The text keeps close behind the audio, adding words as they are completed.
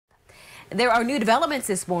There are new developments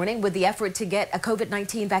this morning with the effort to get a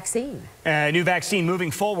COVID-19 vaccine. A new vaccine moving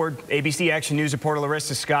forward. ABC Action News reporter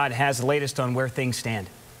Larissa Scott has the latest on where things stand.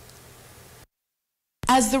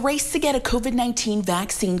 As the race to get a COVID-19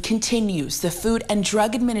 vaccine continues, the Food and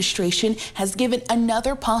Drug Administration has given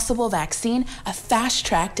another possible vaccine a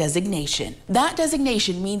fast-track designation. That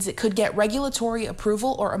designation means it could get regulatory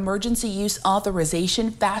approval or emergency use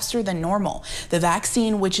authorization faster than normal. The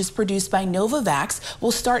vaccine, which is produced by Novavax,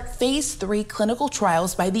 will start phase 3 clinical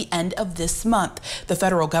trials by the end of this month. The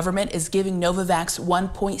federal government is giving Novavax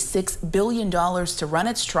 $1.6 billion to run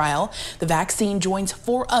its trial. The vaccine joins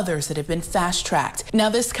 4 others that have been fast-tracked. Now,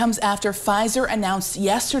 this comes after Pfizer announced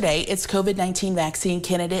yesterday its COVID-19 vaccine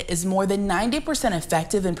candidate is more than 90%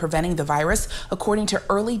 effective in preventing the virus, according to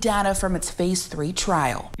early data from its phase 3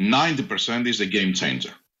 trial. 90% is a game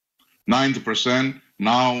changer. 90%,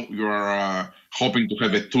 now you are hoping to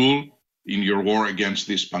have a tool in your war against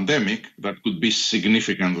this pandemic that could be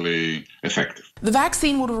significantly effective. The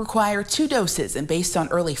vaccine would require 2 doses, and based on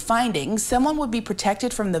early findings, someone would be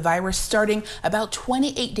protected from the virus starting about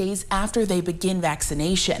 28 days after they begin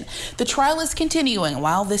vaccination. The trial is continuing.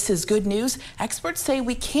 While this is good news, experts say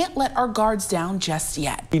we can't let our guards down just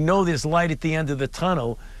yet. We know there's light at the end of the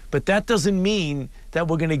tunnel, but that doesn't mean that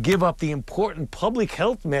we're going to give up the important public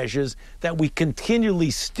health measures that we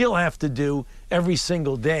continually still have to do every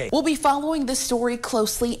single day. We'll be following this story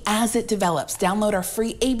closely as it develops. Download our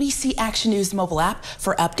free ABC Action News mobile app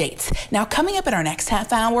for updates. Now, coming up in our next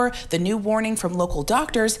half hour, the new warning from local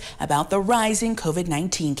doctors about the rising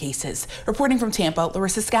COVID-19 cases. Reporting from Tampa,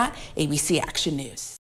 Larissa Scott, ABC Action News.